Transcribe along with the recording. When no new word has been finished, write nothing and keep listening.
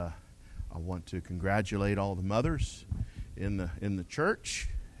want to congratulate all the mothers in the church,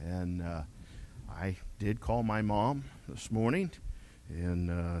 and I did call my mom this morning,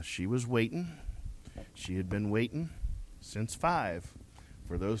 and she was waiting. She had been waiting since 5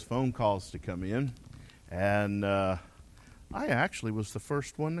 for those phone calls to come in, and I actually was the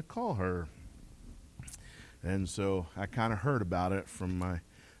first one to call her. And so I kind of heard about it from my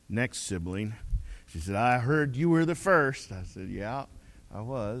next sibling. She said, "I heard you were the first." I said, "Yeah, I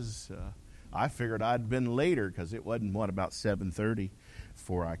was." I figured I'd been later because it wasn't, about 7:30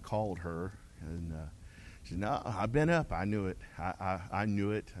 before I called her. And she said, "No, I've been up. I knew it. I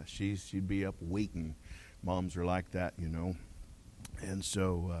knew it. She'd be up waiting. Moms are like that, you know." And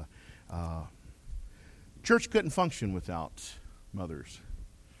so church couldn't function without mothers.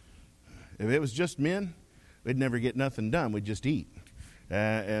 If it was just men, we'd never get nothing done. We'd just eat.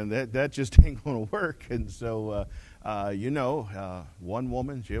 And that just ain't going to work. And so, one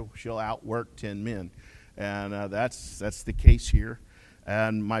woman, she'll outwork 10 men. And that's the case here.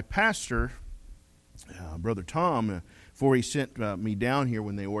 And my pastor, Brother Tom, before he sent me down here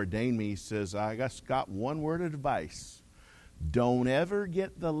when they ordained me, he says, "I just got one word of advice. Don't ever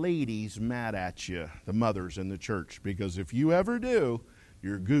get the ladies mad at you, the mothers in the church, because if you ever do,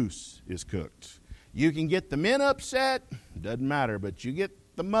 your goose is cooked. You can get the men upset, doesn't matter, but you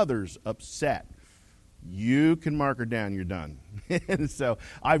get the mothers upset, you can mark her down, you're done." And so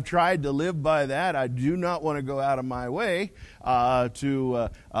I've tried to live by that. I do not want to go out of my way to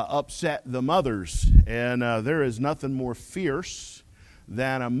upset the mothers. And there is nothing more fierce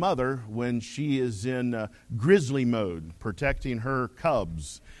than a mother when she is in grizzly mode, protecting her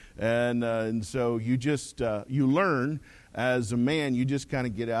cubs. And so you just, you learn as a man, you just kind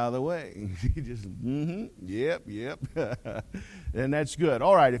of get out of the way. You just, yep. And that's good.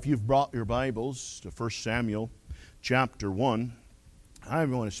 All right, if you've brought your Bibles to 1 Samuel chapter 1, I'm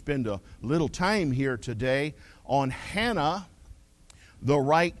going to spend a little time here today on Hannah, the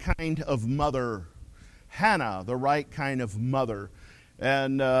right kind of mother. Hannah, the right kind of mother.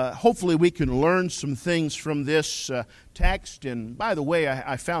 And hopefully we can learn some things from this text. And by the way,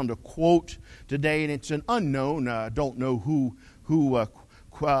 I found a quote today, and it's an unknown. Don't know who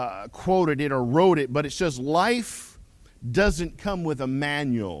quoted it or wrote it, but it says, "Life doesn't come with a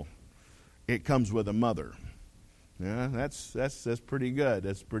manual; it comes with a mother." Yeah, that's pretty good.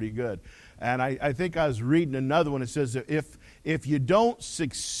 That's pretty good. And I think I was reading another one. It says, if you don't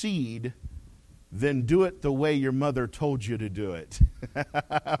succeed, then do it the way your mother told you to do it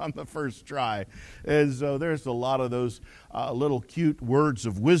on the first try. And so there's a lot of those little cute words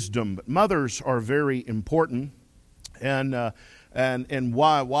of wisdom. But mothers are very important. And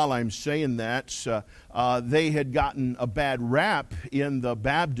while I'm saying that, they had gotten a bad rap in the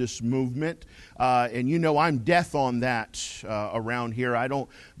Baptist movement, and you know I'm death on that around here.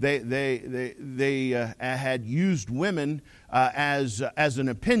 They had used women as an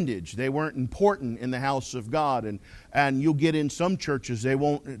appendage. They weren't important in the house of God, and you'll get in some churches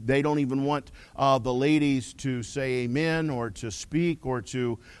they don't even want the ladies to say amen or to speak or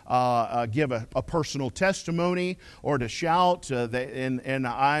to give a personal testimony or to shout. No,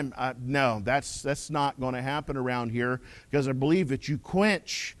 that's not going to happen around here, because I believe that you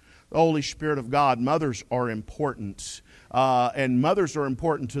quench the Holy Spirit of God. Mothers are important. And mothers are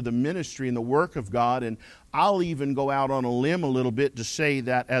important to the ministry and the work of God. And I'll even go out on a limb a little bit to say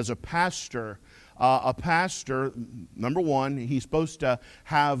that as a pastor, number one, he's supposed to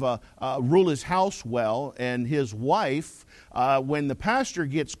have rule his house well, and his wife, when the pastor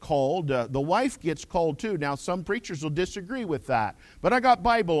gets called, the wife gets called too. Now, some preachers will disagree with that, but I got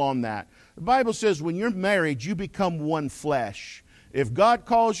Bible on that. The Bible says when you're married, you become one flesh. If God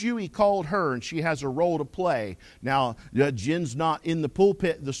calls you, He called her, and she has a role to play. Now, Jen's not in the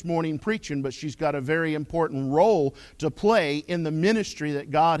pulpit this morning preaching, but she's got a very important role to play in the ministry that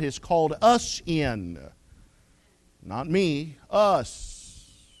God has called us in. Not me, us.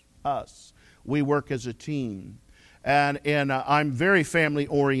 We work as a team. And I'm very family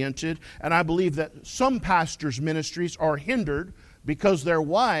oriented, and I believe that some pastors' ministries are hindered because their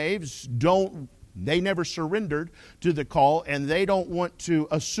wives they never surrendered to the call, and they don't want to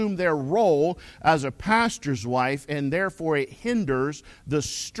assume their role as a pastor's wife, and therefore it hinders the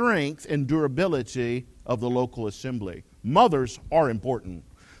strength and durability of the local assembly. Mothers are important.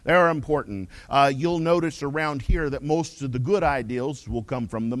 They're important. You'll notice around here that most of the good ideals will come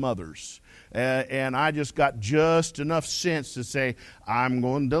from the mothers. And I just got just enough sense to say, I'm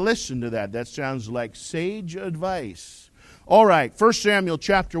going to listen to that. That sounds like sage advice. All right, 1 Samuel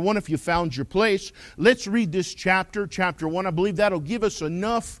chapter 1, if you found your place, let's read this chapter 1. I believe that'll give us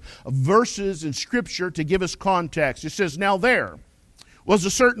enough verses in Scripture to give us context. It says, "Now there was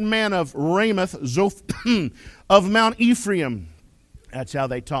a certain man of Ramoth of Mount Ephraim. That's how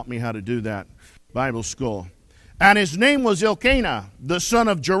they taught me how to do that, Bible school. And his name was Elkanah, the son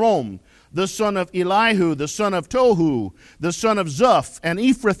of Jerome, the son of Elihu, the son of Tohu, the son of Zuph, an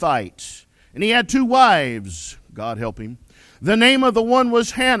Ephrathite. And he had 2 wives, God help him. The name of the one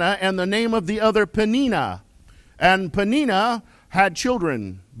was Hannah, and the name of the other Peninnah. And Peninnah had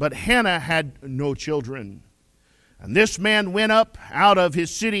children, but Hannah had no children. And this man went up out of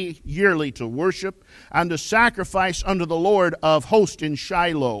his city yearly to worship and to sacrifice unto the Lord of hosts in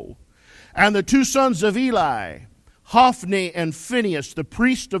Shiloh. And the 2 sons of Eli, Hophni and Phinehas, the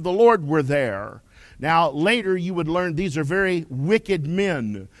priest of the Lord, were there. Now, later you would learn these are very wicked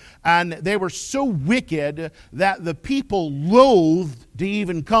men. And they were so wicked that the people loathed to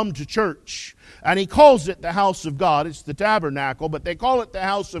even come to church. And he calls it the house of God. It's the tabernacle, but they call it the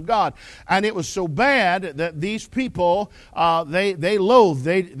house of God. And it was so bad that these people, they loathed.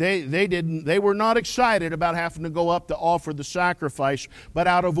 They were not excited about having to go up to offer the sacrifice. But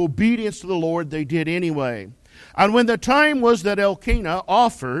out of obedience to the Lord, they did anyway. And when the time was that Elkanah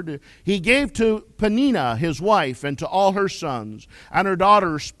offered, he gave to Peninnah his wife and to all her sons and her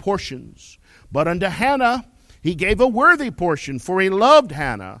daughters portions. But unto Hannah he gave a worthy portion, for he loved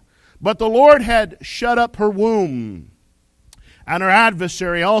Hannah. But the Lord had shut up her womb, and her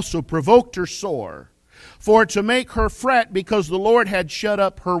adversary also provoked her sore, for to make her fret, because the Lord had shut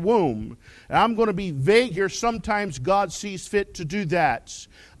up her womb. And I'm going to be vague here. Sometimes God sees fit to do that.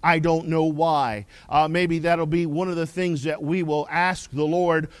 I don't know why. Maybe that'll be one of the things that we will ask the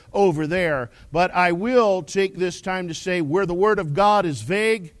Lord over there. But I will take this time to say, where the Word of God is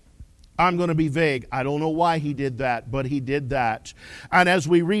vague, I'm going to be vague. I don't know why he did that, but he did that. And as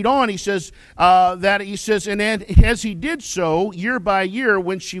we read on, he says, and as he did so, year by year,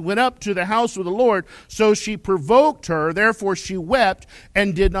 when she went up to the house of the Lord, so she provoked her, therefore she wept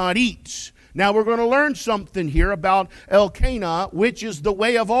and did not eat. Now we're going to learn something here about Elkanah, which is the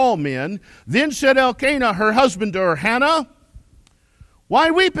way of all men. Then said Elkanah, her husband, to her, Hannah, why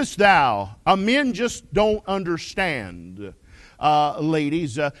weepest thou? Men just don't understand.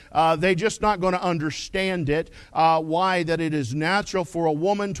 Ladies, they're just not going to understand it, why that it is natural for a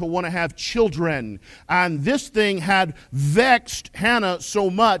woman to want to have children. And this thing had vexed Hannah so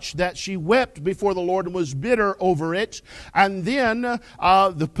much that she wept before the Lord and was bitter over it. And then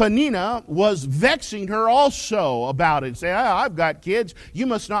the Peninnah was vexing her also about it. Say, I've got kids. You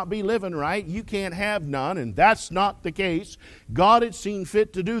must not be living right. You can't have none. And that's not the case. God had seen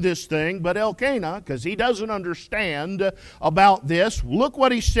fit to do this thing, but Elkanah, because he doesn't understand about this, look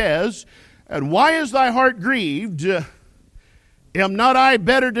what he says. And why is thy heart grieved? Am not I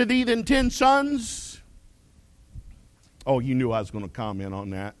better to thee than 10 sons? Oh, you knew I was going to comment on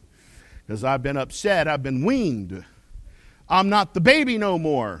that. Because I've been upset. I've been weaned. I'm not the baby no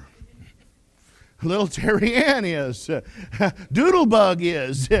more. Little Terry Ann is. Doodlebug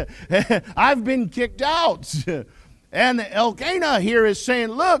is. I've been kicked out. And Elkanah here is saying,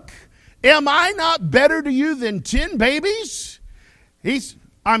 look, am I not better to you than 10 babies?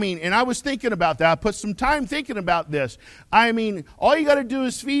 And I was thinking about that. I put some time thinking about this. All you got to do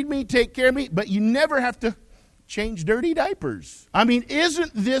is feed me, take care of me, but you never have to change dirty diapers.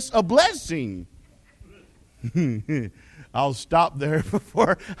 Isn't this a blessing? I'll stop there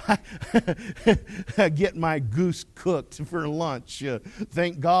before I get my goose cooked for lunch.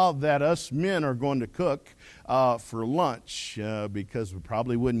 Thank God that us men are going to cook for lunch because we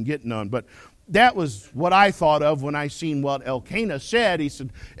probably wouldn't get none. But that was what I thought of when I seen what Elkanah said. He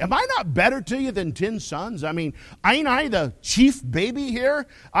said, am I not better to you than 10 sons? Ain't I the chief baby here?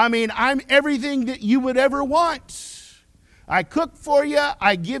 I'm everything that you would ever want. I cook for you.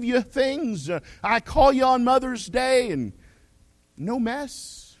 I give you things. I call you on Mother's Day and no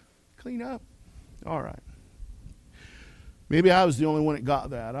mess. Clean up. All right. Maybe I was the only one that got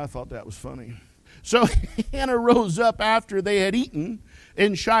that. I thought that was funny. So Hannah rose up after they had eaten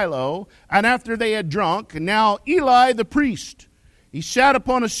in Shiloh, and after they had drunk. And now Eli the priest, he sat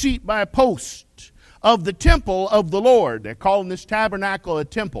upon a seat by a post of the temple of the Lord. They're calling this tabernacle a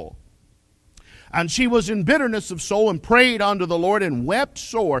temple. And she was in bitterness of soul and prayed unto the Lord and wept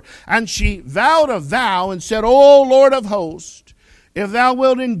sore. And she vowed a vow and said, O Lord of hosts, if thou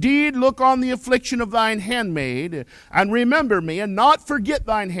wilt indeed look on the affliction of thine handmaid, and remember me, and not forget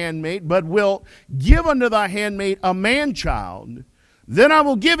thine handmaid, but wilt give unto thy handmaid a man-child, then I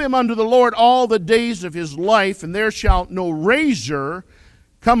will give him unto the Lord all the days of his life, and there shall no razor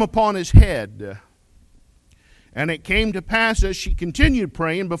come upon his head. And it came to pass, as she continued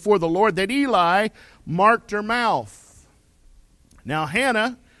praying before the Lord, that Eli marked her mouth. Now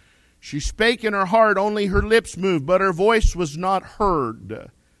Hannah, She spake in her heart, only her lips moved, but her voice was not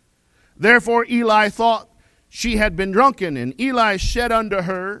heard. Therefore Eli thought she had been drunken, and Eli said unto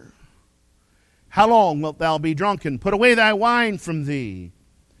her, How long wilt thou be drunken? Put away thy wine from thee.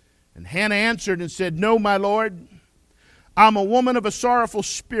 And Hannah answered and said, No, my Lord, I am a woman of a sorrowful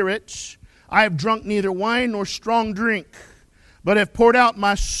spirit. I have drunk neither wine nor strong drink, but have poured out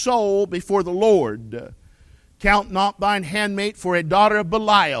my soul before the Lord. Count not thine handmaid for a daughter of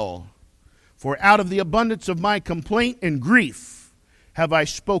Belial, for out of the abundance of my complaint and grief have I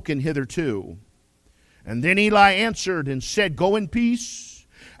spoken hitherto. And then Eli answered and said, Go in peace,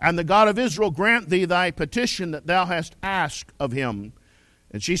 and the God of Israel grant thee thy petition that thou hast asked of him.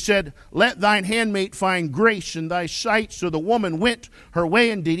 And she said, Let thine handmaid find grace in thy sight. So the woman went her way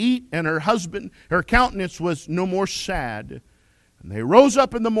and did eat, and her countenance was no more sad. And they rose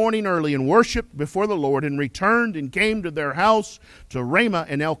up in the morning early and worshipped before the Lord, and returned and came to their house to Ramah.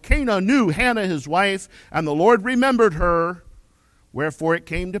 And Elkanah knew Hannah his wife, and the Lord remembered her. Wherefore it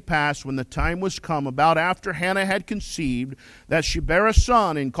came to pass, when the time was come, about after Hannah had conceived, that she bare a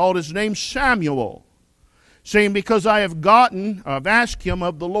son, and called his name Samuel, saying, Because I have asked him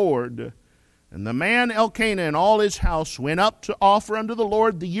of the Lord. And the man Elkanah and all his house went up to offer unto the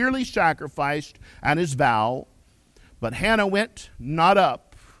Lord the yearly sacrifice and his vow. But Hannah went not up.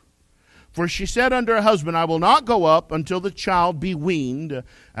 For she said unto her husband, I will not go up until the child be weaned,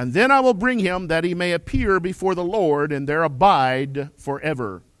 and then I will bring him, that he may appear before the Lord, and there abide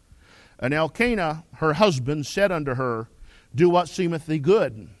forever. And Elkanah her husband said unto her, Do what seemeth thee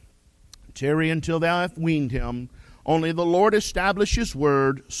good. Tarry until thou hast weaned him. Only the Lord established his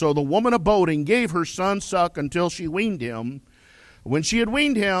word. So the woman abode and gave her son suck until she weaned him. When she had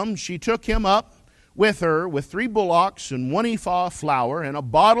weaned him, she took him up with her with 3 bullocks and 1 ephah of flour and a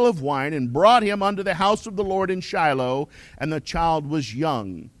bottle of wine, and brought him unto the house of the Lord in Shiloh, and the child was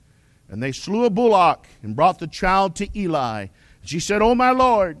young. And they slew a bullock and brought the child to Eli. She said, O my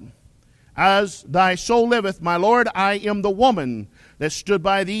Lord, as thy soul liveth, my Lord, I am the woman that stood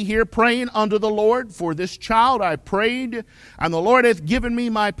by thee here praying unto the Lord. For this child I prayed, and the Lord hath given me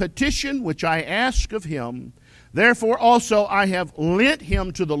my petition, which I asked of him. Therefore also I have lent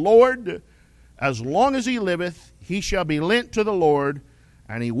him to the Lord. As long as he liveth, he shall be lent to the Lord.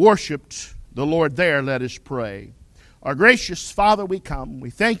 And he worshipped the Lord there. Let us pray. Our gracious Father, we come. We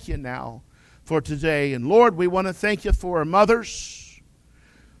thank you now for today. And Lord, we want to thank you for our mothers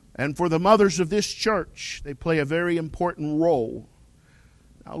and for the mothers of this church. They play a very important role.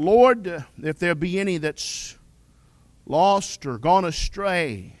 Now, Lord, if there be any that's lost or gone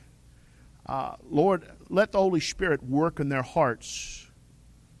astray, Lord, let the Holy Spirit work in their hearts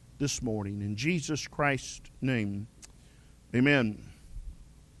this morning. In Jesus Christ's name, amen.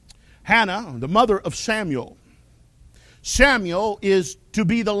 Hannah, the mother of Samuel. Samuel is to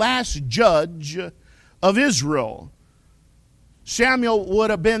be the last judge of Israel. Samuel would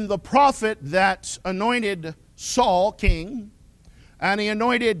have been the prophet that anointed Saul king, and he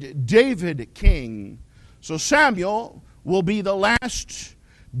anointed David king. So Samuel will be the last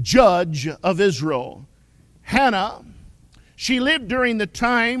judge of Israel. Hannah, she lived during the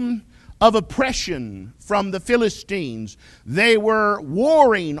time of oppression from the Philistines. They were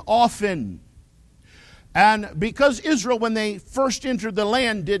warring often. And because Israel, when they first entered the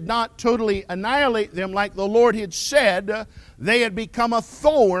land, did not totally annihilate them like the Lord had said, they had become a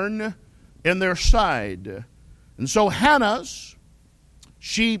thorn in their side. And so Hannah,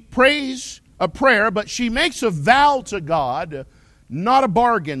 she prays a prayer, but she makes a vow to God, not a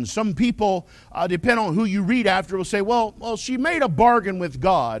bargain. Some people, depending on who you read after, will say, well, she made a bargain with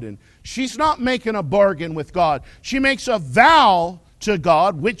God. And she's not making a bargain with God. She makes a vow to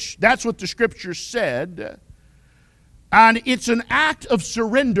God, which that's what the Scripture said. And it's an act of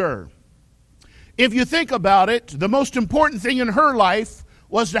surrender. If you think about it, the most important thing in her life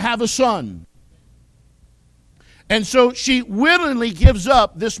was to have a son. And so she willingly gives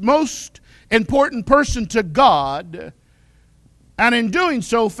up this most important person to God, and in doing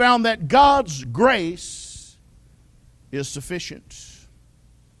so found that God's grace is sufficient.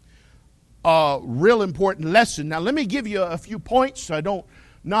 A real important lesson. Now let me give you a few points.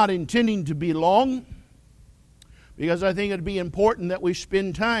 Not intending to be long, because I think it'd be important that we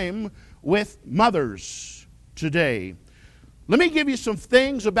spend time with mothers today. Let me give you some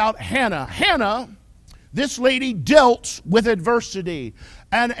things about Hannah. Hannah, this lady dealt with adversity.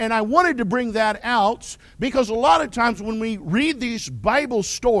 And I wanted to bring that out because a lot of times when we read these Bible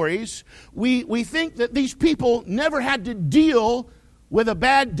stories, we think that these people never had to deal with a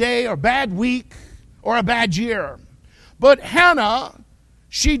bad day or bad week or a bad year. But Hannah,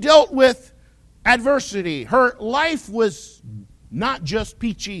 she dealt with adversity. Her life was not just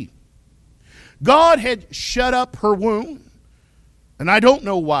peachy. God had shut up her womb, and I don't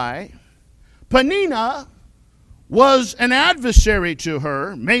know why. Peninnah was an adversary to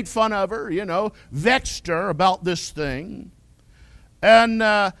her, made fun of her, vexed her about this thing. And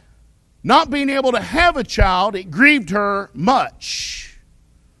not being able to have a child, it grieved her much.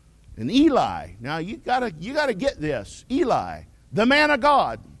 And Eli, now you gotta get this. Eli, the man of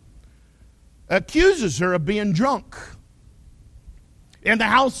God, accuses her of being drunk in the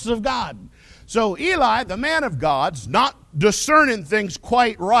house of God. So Eli, the man of God's not discerning things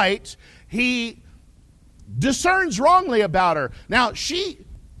quite right. He discerns wrongly about her. Now, she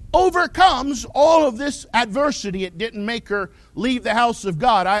overcomes all of this adversity. It didn't make her leave the house of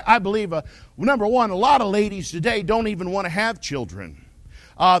God. I believe, number one, a lot of ladies today don't even want to have children.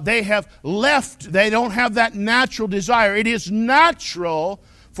 They have left. They don't have that natural desire. It is natural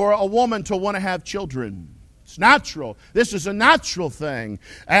for a woman to want to have children. It's natural. This is a natural thing.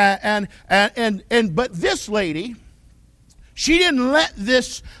 But this lady, she didn't let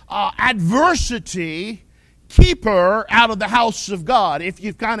this adversity keep her out of the house of God. If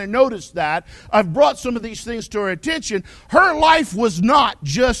you've kind of noticed that, I've brought some of these things to her attention. Her life was not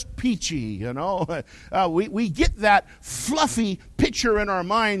just peachy, We get that fluffy picture in our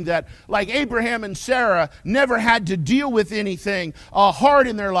mind that, like Abraham and Sarah, never had to deal with anything hard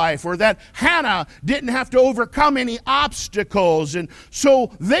in their life, or that Hannah didn't have to overcome any obstacles, and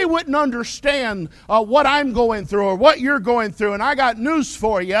so they wouldn't understand what I'm going through or what you're going through. And I got news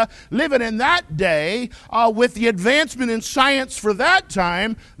for you. Living in that day, with the advancement in science for that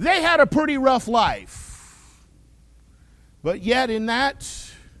time, they had a pretty rough life. But yet in that,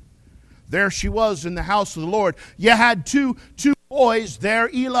 there she was in the house of the Lord. You had two boys there,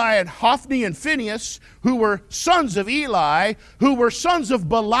 Eli and Hophni and Phinehas, who were sons of Eli, who were sons of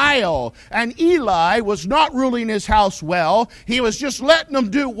Belial. And Eli was not ruling his house well. He was just letting them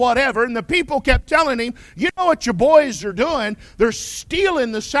do whatever. And the people kept telling him, you know what your boys are doing? They're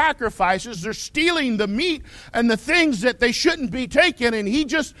stealing the sacrifices. They're stealing the meat and the things that they shouldn't be taking. And he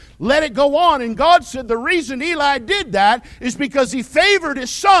just let it go on. And God said the reason Eli did that is because he favored his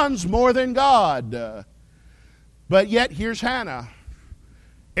sons more than God. But yet here's Hannah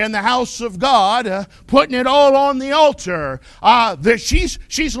in the house of God, putting it all on the altar.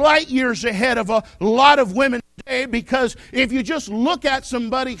 She's light years ahead of a lot of women today, because if you just look at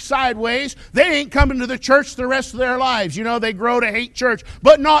somebody sideways, they ain't coming to the church the rest of their lives. They grow to hate church.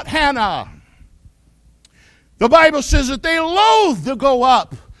 But not Hannah. The Bible says that they loathed to go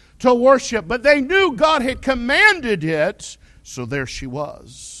up to worship, but they knew God had commanded it, so there she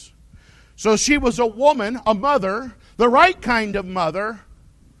was. So she was a woman, a mother, the right kind of mother,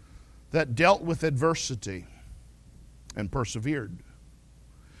 that dealt with adversity and persevered.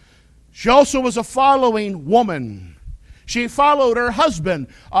 She also was a following woman. She followed her husband.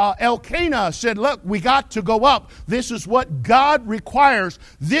 Elkanah said, look, we got to go up. This is what God requires.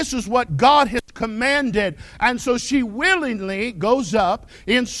 This is what God has commanded. And so she willingly goes up.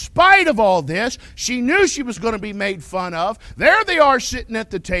 In spite of all this, she knew she was going to be made fun of. There they are sitting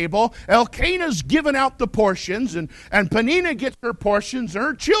at the table. Elkanah's giving out the portions, and Peninnah gets her portions, and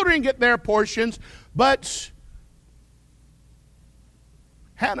her children get their portions. But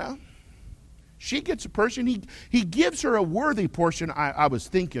Hannah, she gets a portion. He gives her a worthy portion. I was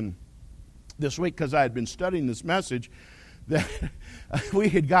thinking this week, because I had been studying this message, that we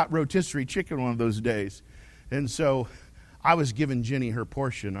had got rotisserie chicken one of those days. And so I was giving Jenny her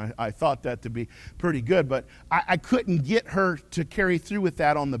portion. I thought that to be pretty good, but I couldn't get her to carry through with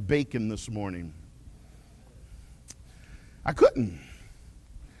that on the bacon this morning. I couldn't.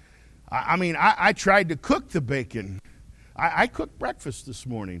 I tried to cook the bacon. I cooked breakfast this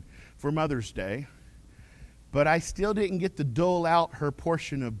morning for Mother's Day, but I still didn't get to dole out her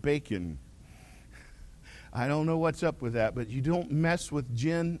portion of bacon. I don't know what's up with that, but you don't mess with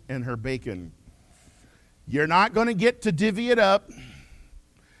Jen and her bacon. You're not going to get to divvy it up.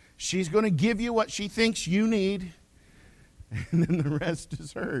 She's going to give you what she thinks you need, and then the rest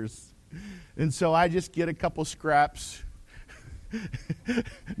is hers. And so I just get a couple scraps.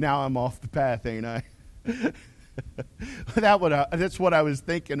 Now I'm off the path, ain't I? That's what I was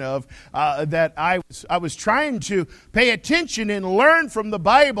thinking of, that I was trying to pay attention and learn from the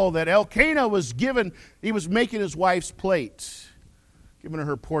Bible that Elkanah he was making his wife's plate, giving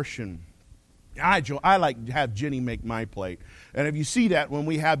her portion. I like to have Jenny make my plate. And if you see that when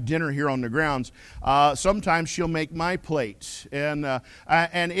we have dinner here on the grounds, sometimes she'll make my plate. And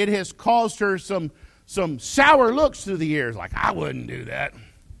it has caused her some sour looks through the years, like, I wouldn't do that.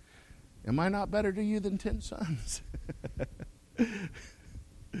 Am I not better to you than 10 sons?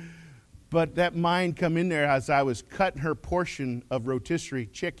 But that mind come in there as I was cutting her portion of rotisserie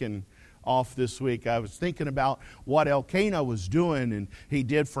chicken off this week, I was thinking about what Elkanah was doing, and he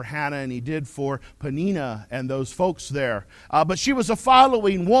did for Hannah, and he did for Peninnah and those folks there. But she was a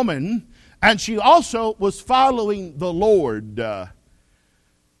following woman, and she also was following the Lord.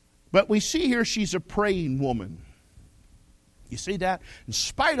 But we see here she's a praying woman. You see that? In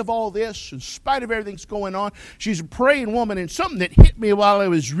spite of all this, in spite of everything that's going on, she's a praying woman. And something that hit me while I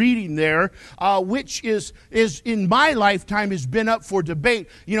was reading there, which is in my lifetime has been up for debate.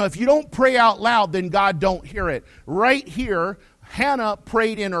 You know, if you don't pray out loud, then God don't hear it. Right here, Hannah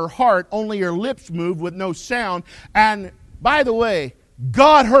prayed in her heart, only her lips moved with no sound. And by the way,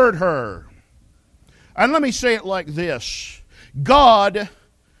 God heard her. And let me say it like this. God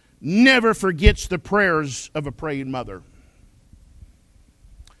never forgets the prayers of a praying mother.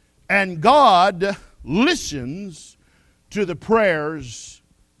 And God listens to the prayers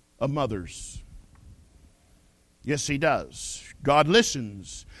of mothers. Yes, He does. God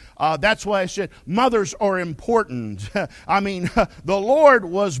listens. That's why I said mothers are important. I mean, the Lord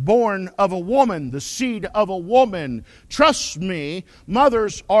was born of a woman, the seed of a woman. Trust me,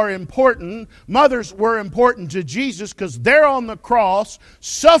 mothers are important. Mothers were important to Jesus because they're on the cross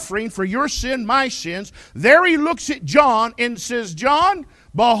suffering for your sin, my sins. There He looks at John and says, John,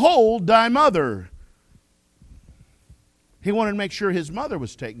 behold thy mother. He wanted to make sure his mother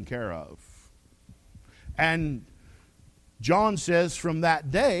was taken care of. And John says, from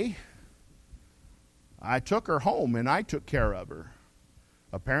that day, I took her home and I took care of her.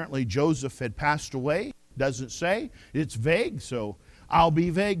 Apparently Joseph had passed away. Doesn't say. It's vague, so I'll be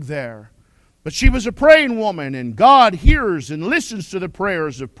vague there. But she was a praying woman, and God hears and listens to the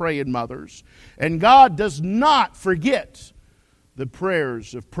prayers of praying mothers. And God does not forget the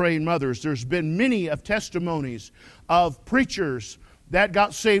prayers of praying mothers. There's been many of testimonies of preachers that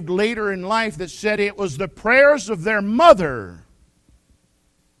got saved later in life that said it was the prayers of their mother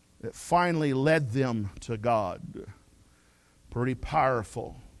that finally led them to God. Pretty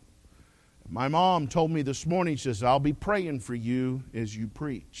powerful. My mom told me this morning, she says, I'll be praying for you as you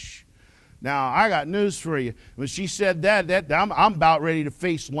preach. Now, I got news for you. When she said that I'm about ready to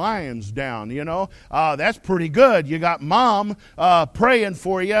face lions down, you know. That's pretty good. You got Mom praying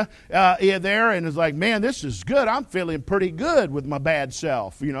for you there, and it's like, man, this is good. I'm feeling pretty good with my bad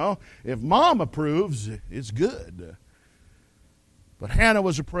self, you know. If Mom approves, it's good. But Hannah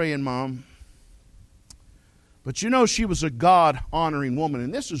was a praying mom. But you know, she was a God-honoring woman,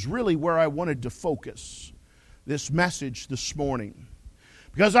 and this is really where I wanted to focus this message this morning.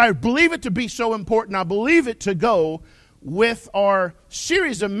 Because I believe it to be so important. I believe it to go with our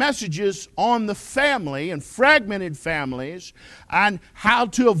series of messages on the family and fragmented families and how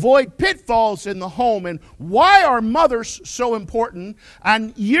to avoid pitfalls in the home and why are mothers so important.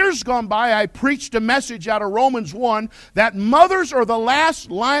 And years gone by, I preached a message out of Romans 1 that mothers are the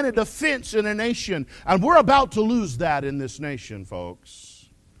last line of defense in a nation. And we're about to lose that in this nation, folks.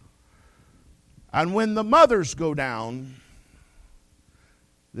 And when the mothers go down,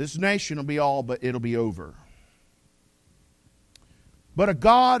 this nation will be all, but it'll be over. But a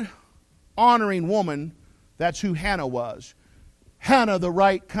God-honoring woman, that's who Hannah was. Hannah, the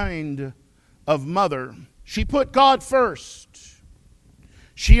right kind of mother. She put God first.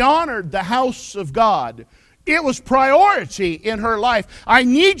 She honored the house of God. It was priority in her life. I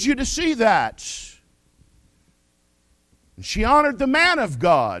need you to see that. She honored the man of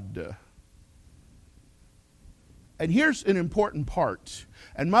God. And here's an important part.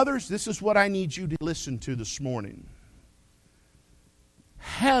 And mothers, this is what I need you to listen to this morning.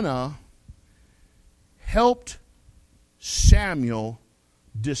 Hannah helped Samuel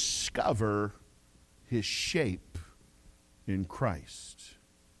discover his shape in Christ.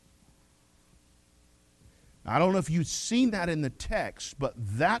 I don't know if you've seen that in the text, but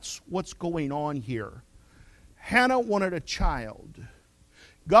that's what's going on here. Hannah wanted a child.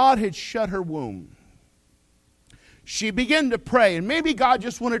 God had shut her womb. She began to pray, and maybe God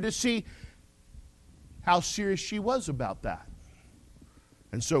just wanted to see how serious she was about that.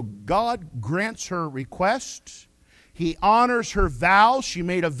 And so God grants her request. He honors her vow. She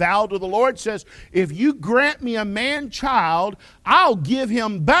made a vow to the Lord, says, if you grant me a man-child, I'll give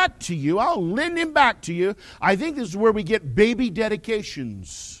him back to you. I'll lend him back to you. I think this is where we get baby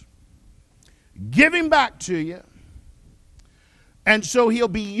dedications. Give him back to you. And so he'll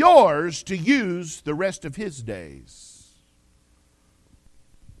be yours to use the rest of his days.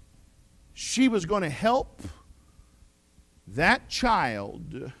 She was going to help that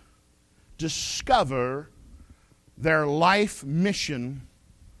child discover their life mission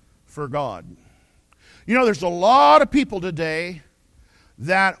for God. You know, there's a lot of people today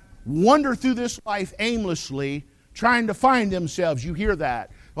that wander through this life aimlessly, trying to find themselves. You hear that.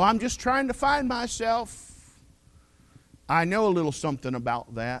 Well, I'm just trying to find myself. I know a little something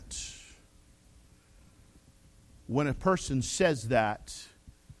about that. When a person says that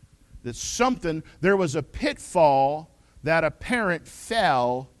something, there was a pitfall that a parent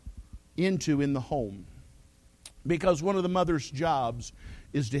fell into in the home. Because one of the mother's jobs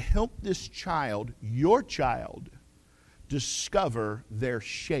is to help this child, your child, discover their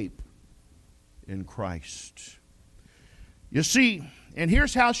shape in Christ. You see, and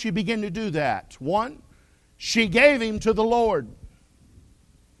here's how she began to do that. 1, she gave him to the Lord.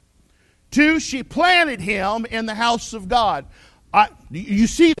 2, she planted him in the house of God. You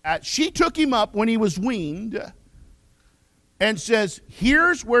see that? She took him up when he was weaned and says,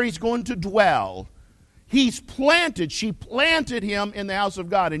 here's where he's going to dwell. She planted him in the house of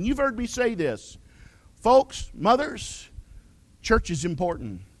God. And you've heard me say this. Folks, mothers, church is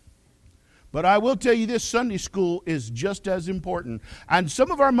important. But I will tell you this, Sunday school is just as important. And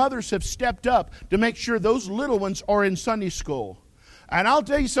some of our mothers have stepped up to make sure those little ones are in Sunday school. And I'll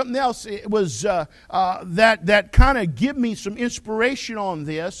tell you something else. It was that kind of give me some inspiration on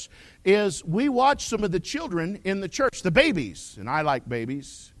this is we watch some of the children in the church, the babies, and I like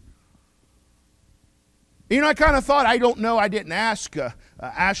babies. You know, I kind of thought, I don't know, I didn't ask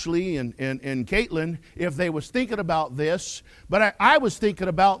Ashley and Caitlin if they was thinking about this, but I was thinking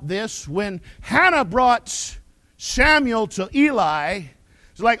about this when Hannah brought Samuel to Eli.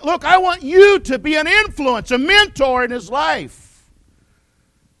 It's like, look, I want you to be an influence, a mentor in his life.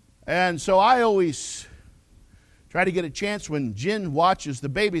 And so I always try to get a chance when Jen watches the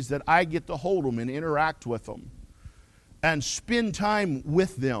babies that I get to hold them and interact with them and spend time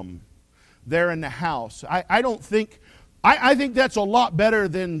with them there in the house. I think that's a lot better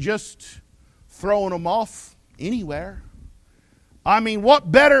than just throwing them off anywhere. I mean,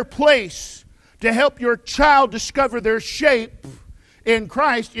 what better place to help your child discover their shape in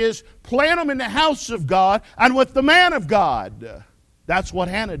Christ is plant them in the house of God and with the man of God. That's what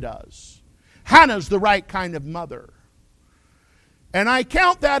Hannah does. Hannah's the right kind of mother. And I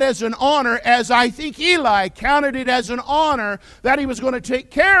count that as an honor, as I think Eli counted it as an honor that he was going to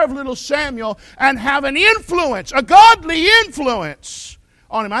take care of little Samuel and have an influence, a godly influence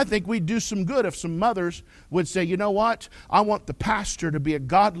on him. I think we'd do some good if some mothers would say, you know what? I want the pastor to be a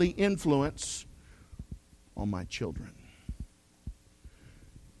godly influence on my children.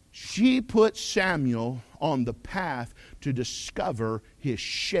 She put Samuel on the path to discover his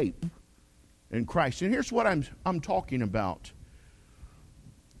shape in Christ. And here's what I'm talking about.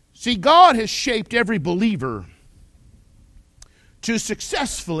 See, God has shaped every believer to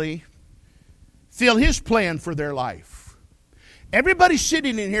successfully fill His plan for their life. Everybody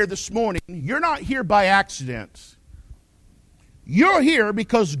sitting in here this morning, you're not here by accident. You're here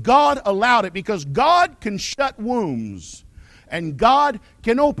because God allowed it, because God can shut wombs, and God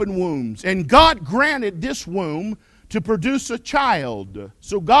can open wombs, and God granted this womb to produce a child.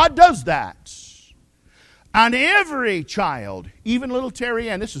 So God does that. And every child, even little Terry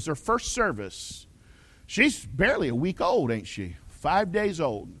Ann, this is her first service. She's barely a week old, ain't she? 5 days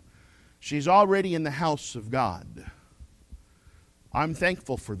old. She's already in the house of God. I'm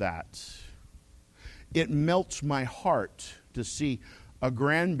thankful for that. It melts my heart to see a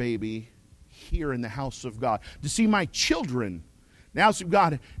grandbaby here in the house of God. To see my children in the house of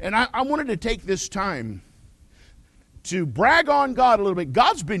God. And I wanted to take this time to brag on God a little bit.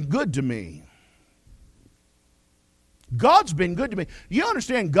 God's been good to me. God's been good to me. You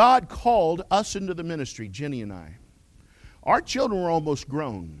understand, God called us into the ministry, Jenny and I. Our children were almost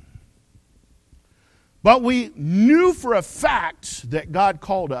grown. But we knew for a fact that God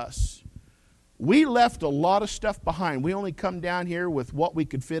called us. We left a lot of stuff behind. We only come down here with what we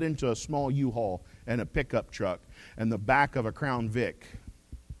could fit into a small U-Haul and a pickup truck and the back of a Crown Vic.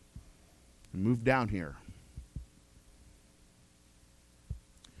 And moved down here.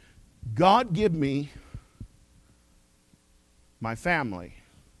 God give me my family.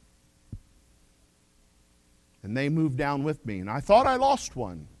 And they moved down with me. And I thought I lost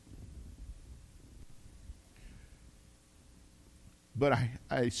one. But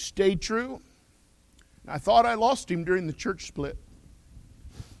I stayed true. I thought I lost him during the church split.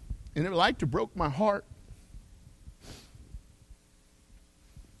 And it like to broke my heart.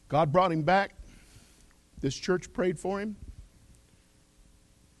 God brought him back. This church prayed for him.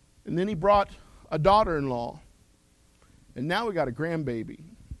 And then he brought a daughter-in-law. And now we got a grandbaby.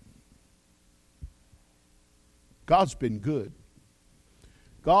 God's been good.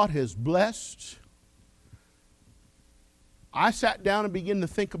 God has blessed. I sat down and began to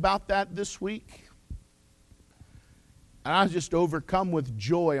think about that this week. And I was just overcome with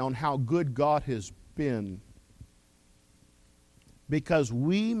joy on how good God has been. because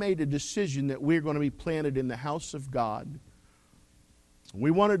we made a decision that we're going to be planted in the house of God.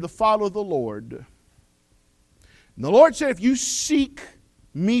 We wanted to follow the Lord. And the Lord said, if you seek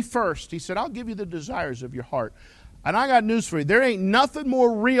me first, He said, I'll give you the desires of your heart. And I got news for you. There ain't nothing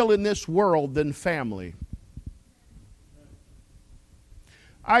more real in this world than family.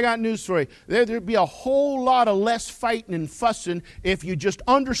 I got news for you. There'd be a whole lot of less fighting and fussing if you just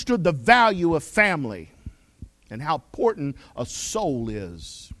understood the value of family and how important a soul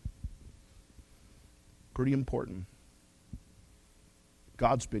is. Pretty important.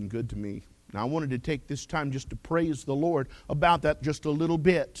 God's been good to me. Now I wanted to take this time just to praise the Lord about that just a little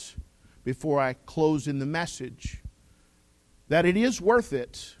bit before I close in the message. That it is worth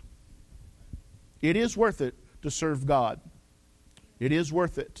it. It is worth it to serve God. It is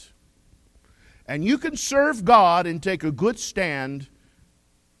worth it. And you can serve God and take a good stand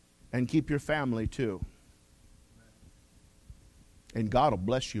and keep your family too. And God will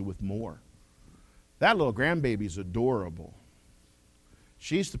bless you with more. That little grandbaby's adorable.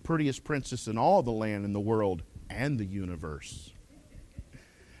 She's the prettiest princess in all the land and the world and the universe.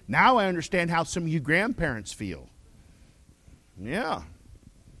 Now I understand how some of you grandparents feel. Yeah.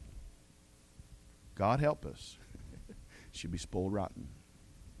 God help us. She'd be spoiled rotten.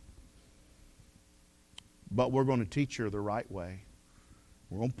 But we're going to teach her the right way.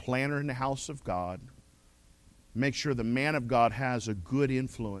 We're going to plant her in the house of God. Make sure the man of God has a good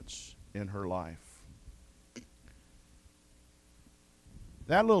influence in her life.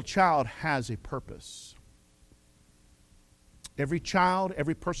 That little child has a purpose. Every child,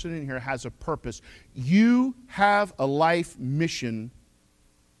 every person in here has a purpose. You have a life mission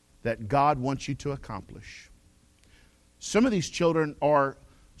that God wants you to accomplish. Some of these children are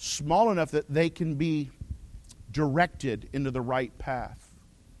small enough that they can be directed into the right path.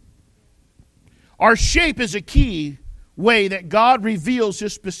 Our shape is a key way that God reveals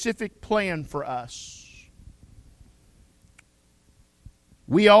His specific plan for us.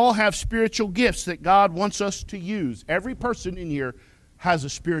 We all have spiritual gifts that God wants us to use. Every person in here has a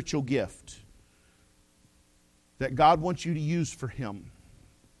spiritual gift that God wants you to use for Him.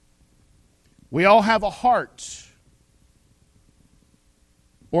 We all have a heart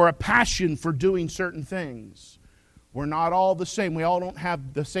or a passion for doing certain things. We're not all the same. We all don't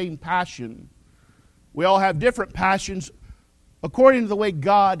have the same passion. We all have different passions according to the way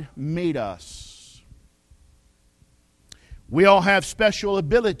God made us. We all have special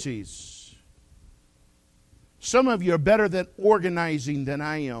abilities. Some of you are better at organizing than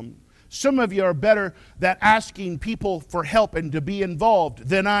I am. Some of you are better at asking people for help and to be involved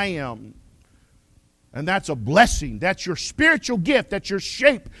than I am. And that's a blessing. That's your spiritual gift. That's your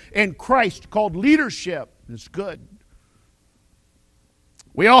shape in Christ called leadership. It's good.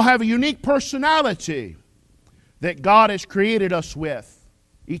 We all have a unique personality that God has created us with.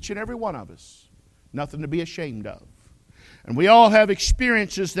 Each and every one of us. Nothing to be ashamed of. And we all have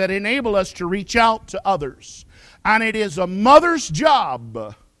experiences that enable us to reach out to others. And it is a mother's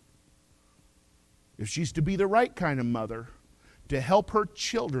job, if she's to be the right kind of mother, to help her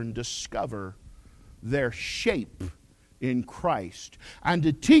children discover their shape in Christ and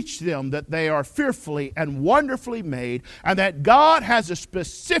to teach them that they are fearfully and wonderfully made and that God has a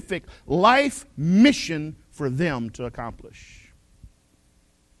specific life mission for them to accomplish.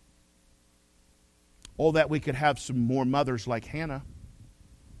 Oh, that we could have some more mothers like Hannah.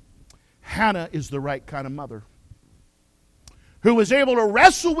 Hannah is the right kind of mother who was able to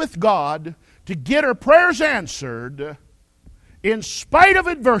wrestle with God to get her prayers answered in spite of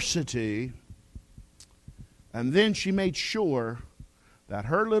adversity. And then she made sure that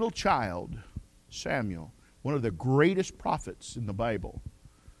her little child, Samuel, one of the greatest prophets in the Bible,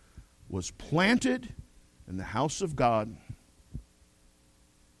 was planted in the house of God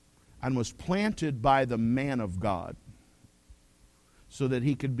and was planted by the man of God so that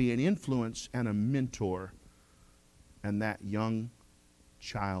he could be an influence and a mentor in that young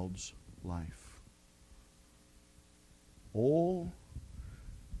child's life. Oh,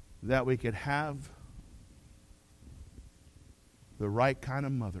 that we could have the right kind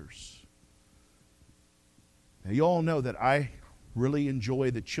of mothers. Now, you all know that I really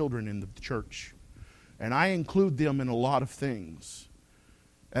enjoy the children in the church. And I include them in a lot of things.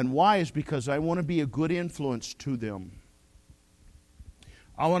 And why is because I want to be a good influence to them.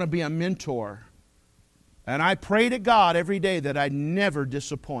 I want to be a mentor. And I pray to God every day that I never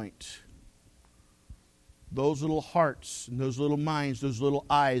disappoint those little hearts and those little minds, those little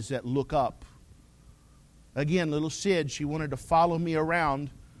eyes that look up. Again, little Sid, she wanted to follow me around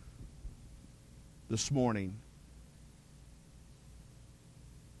this morning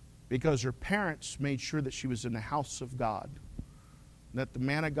because her parents made sure that she was in the house of God. that the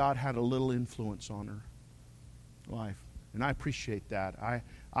man of God had a little influence on her life. And I appreciate that.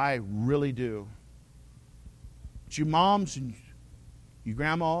 I really do. But you moms and you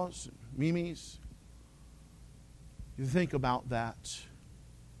grandmas, and mimis, you think about that.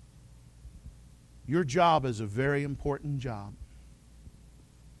 Your job is a very important job.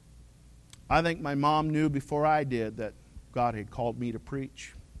 I think my mom knew before I did that God had called me to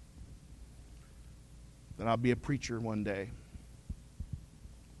preach, that I'll be a preacher one day.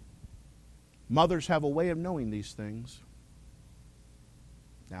 Mothers have a way of knowing these things.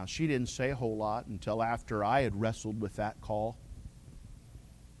 Now, she didn't say a whole lot until after I had wrestled with that call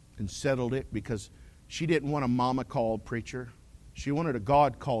and settled it, because she didn't want a mama-called preacher. She wanted a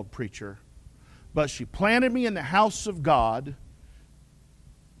God-called preacher. But she planted me in the house of God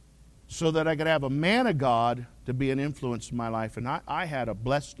so that I could have a man of God to be an influence in my life. And I had a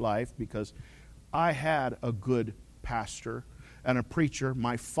blessed life because I had a good pastor and a preacher,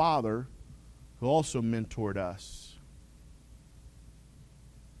 my father, who also mentored us.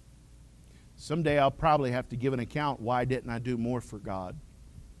 Someday I'll probably have to give an account, why didn't I do more for God?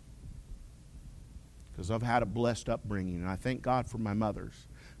 Because I've had a blessed upbringing, and I thank God for my mothers.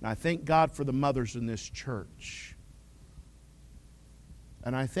 And I thank God for the mothers in this church.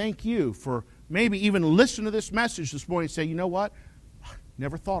 And I thank you for maybe even listening to this message this morning and say, you know what?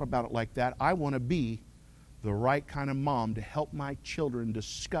 Never thought about it like that. I want to be the right kind of mom to help my children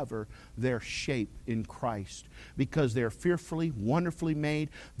discover their shape in Christ. Because they're fearfully, wonderfully made.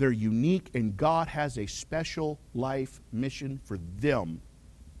 They're unique, and God has a special life mission for them.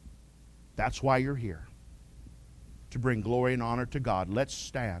 That's why you're here. To bring glory and honor to God. Let's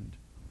stand.